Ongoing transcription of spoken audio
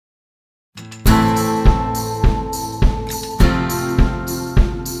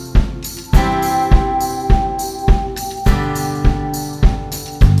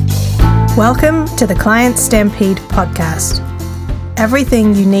Welcome to the Client Stampede podcast.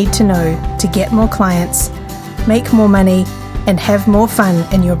 Everything you need to know to get more clients, make more money, and have more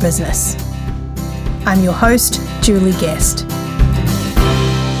fun in your business. I'm your host, Julie Guest.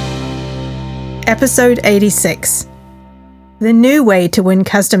 Episode 86. The new way to win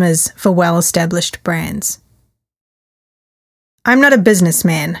customers for well-established brands. I'm not a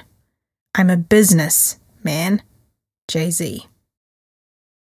businessman. I'm a business man. Jay-Z.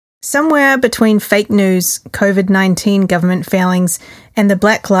 Somewhere between fake news, COVID-19 government failings, and the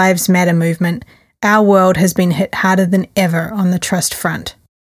Black Lives Matter movement, our world has been hit harder than ever on the trust front.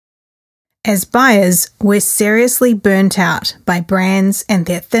 As buyers, we're seriously burnt out by brands and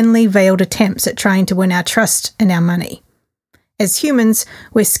their thinly veiled attempts at trying to win our trust and our money. As humans,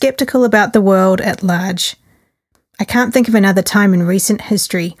 we're skeptical about the world at large. I can't think of another time in recent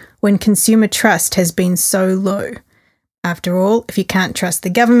history when consumer trust has been so low. After all, if you can't trust the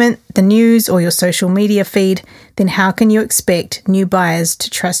government, the news, or your social media feed, then how can you expect new buyers to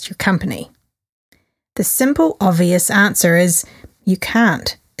trust your company? The simple, obvious answer is you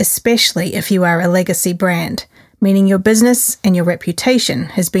can't, especially if you are a legacy brand, meaning your business and your reputation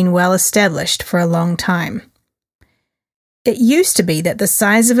has been well established for a long time. It used to be that the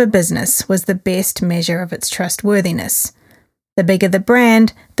size of a business was the best measure of its trustworthiness. The bigger the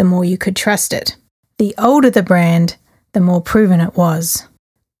brand, the more you could trust it. The older the brand, the more proven it was.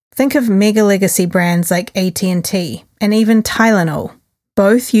 Think of mega legacy brands like AT&T and even Tylenol.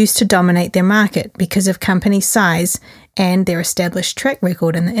 Both used to dominate their market because of company size and their established track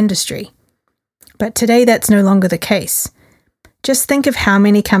record in the industry. But today that's no longer the case. Just think of how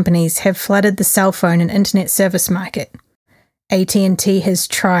many companies have flooded the cell phone and internet service market. AT&T has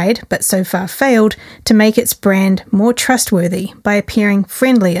tried, but so far failed, to make its brand more trustworthy by appearing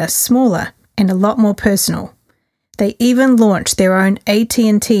friendlier, smaller, and a lot more personal. They even launched their own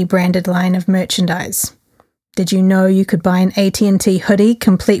AT&T branded line of merchandise. Did you know you could buy an AT&T hoodie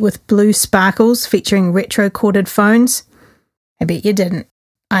complete with blue sparkles featuring retro-corded phones? I bet you didn't.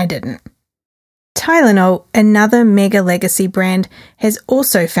 I didn't. Tylenol, another mega legacy brand, has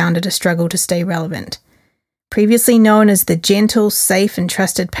also found it a struggle to stay relevant. Previously known as the gentle, safe, and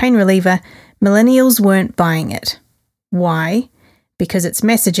trusted pain reliever, millennials weren't buying it. Why? Because its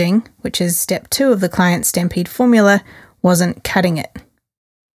messaging, which is step 2 of the Client Stampede formula, wasn't cutting it.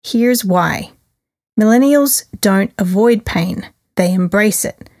 Here's why. Millennials don't avoid pain, they embrace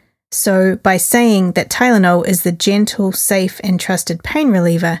it. So by saying that Tylenol is the gentle, safe, and trusted pain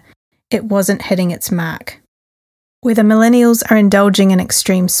reliever, it wasn't hitting its mark. Whether millennials are indulging in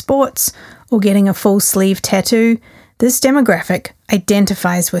extreme sports or getting a full sleeve tattoo, this demographic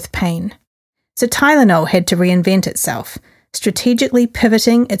identifies with pain. So Tylenol had to reinvent itself, strategically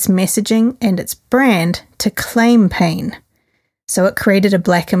pivoting its messaging and its brand to claim pain. So it created a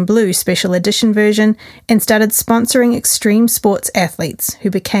black and blue special edition version and started sponsoring extreme sports athletes who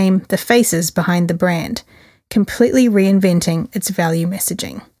became the faces behind the brand, completely reinventing its value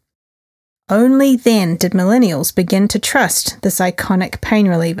messaging. Only then did millennials begin to trust this iconic pain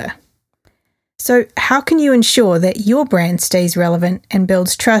reliever. So how can you ensure that your brand stays relevant and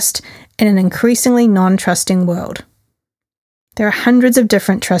builds trust in an increasingly non-trusting world? There are hundreds of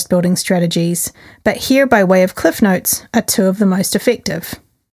different trust-building strategies, but here by way of cliff notes are 2 of the most effective.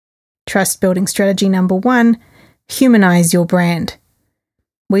 Trust-building strategy number 1, humanize your brand.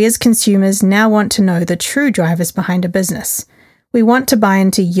 We as consumers now want to know the true drivers behind a business. We want to buy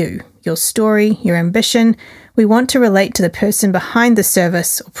into you, your story, your ambition. We want to relate to the person behind the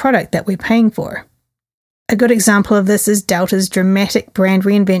service or product that we're paying for. A good example of this is Delta's dramatic brand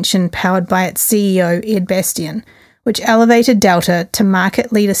reinvention powered by its CEO, Ed Bastian, which elevated Delta to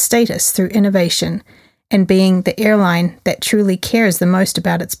market leader status through innovation and being the airline that truly cares the most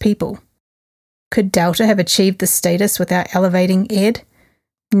about its people. Could Delta have achieved this status without elevating Ed?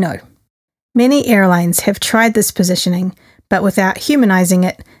 No. Many airlines have tried this positioning, but without humanizing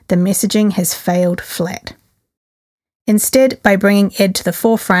it, the messaging has failed flat. Instead, by bringing Ed to the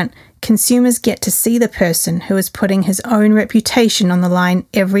forefront, consumers get to see the person who is putting his own reputation on the line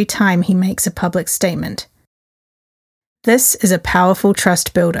every time he makes a public statement. This is a powerful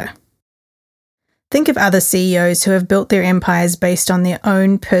trust builder. Think of other CEOs who have built their empires based on their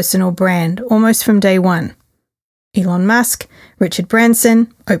own personal brand almost from day one. Elon Musk, Richard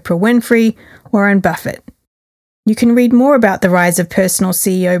Branson, Oprah Winfrey, Warren Buffett. You can read more about the rise of personal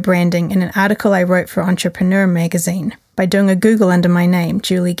CEO branding in an article I wrote for Entrepreneur magazine by doing a Google under my name,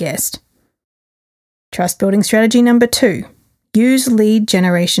 Julie Guest. Trust building strategy number 2. Use lead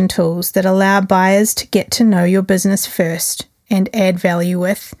generation tools that allow buyers to get to know your business first and add value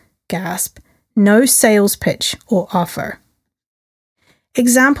with, no sales pitch or offer.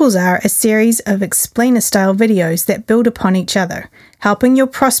 Examples are a series of explainer-style videos that build upon each other, helping your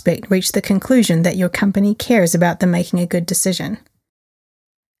prospect reach the conclusion that your company cares about them making a good decision.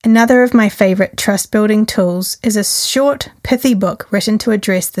 Another of my favorite trust-building tools is a short, pithy book written to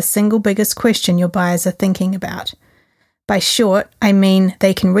address the single biggest question your buyers are thinking about. By short, I mean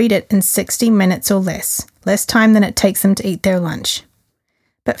they can read it in 60 minutes or less time than it takes them to eat their lunch.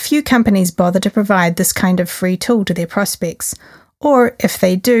 But few companies bother to provide this kind of free tool to their prospects, or if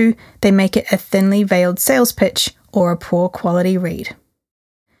they do, they make it a thinly veiled sales pitch or a poor quality read.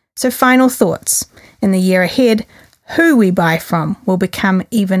 So final thoughts. In the year ahead, who we buy from will become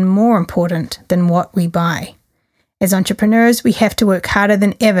even more important than what we buy. As entrepreneurs, we have to work harder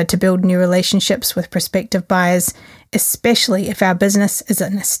than ever to build new relationships with prospective buyers, especially if our business is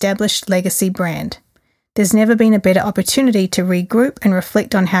an established legacy brand. There's never been a better opportunity to regroup and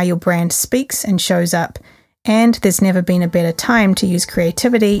reflect on how your brand speaks and shows up, and there's never been a better time to use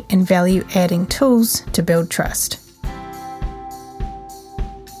creativity and value-adding tools to build trust.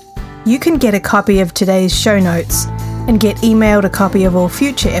 You can get a copy of today's show notes and get emailed a copy of all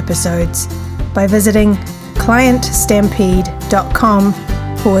future episodes by visiting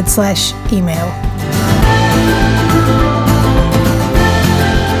clientstampede.com/email.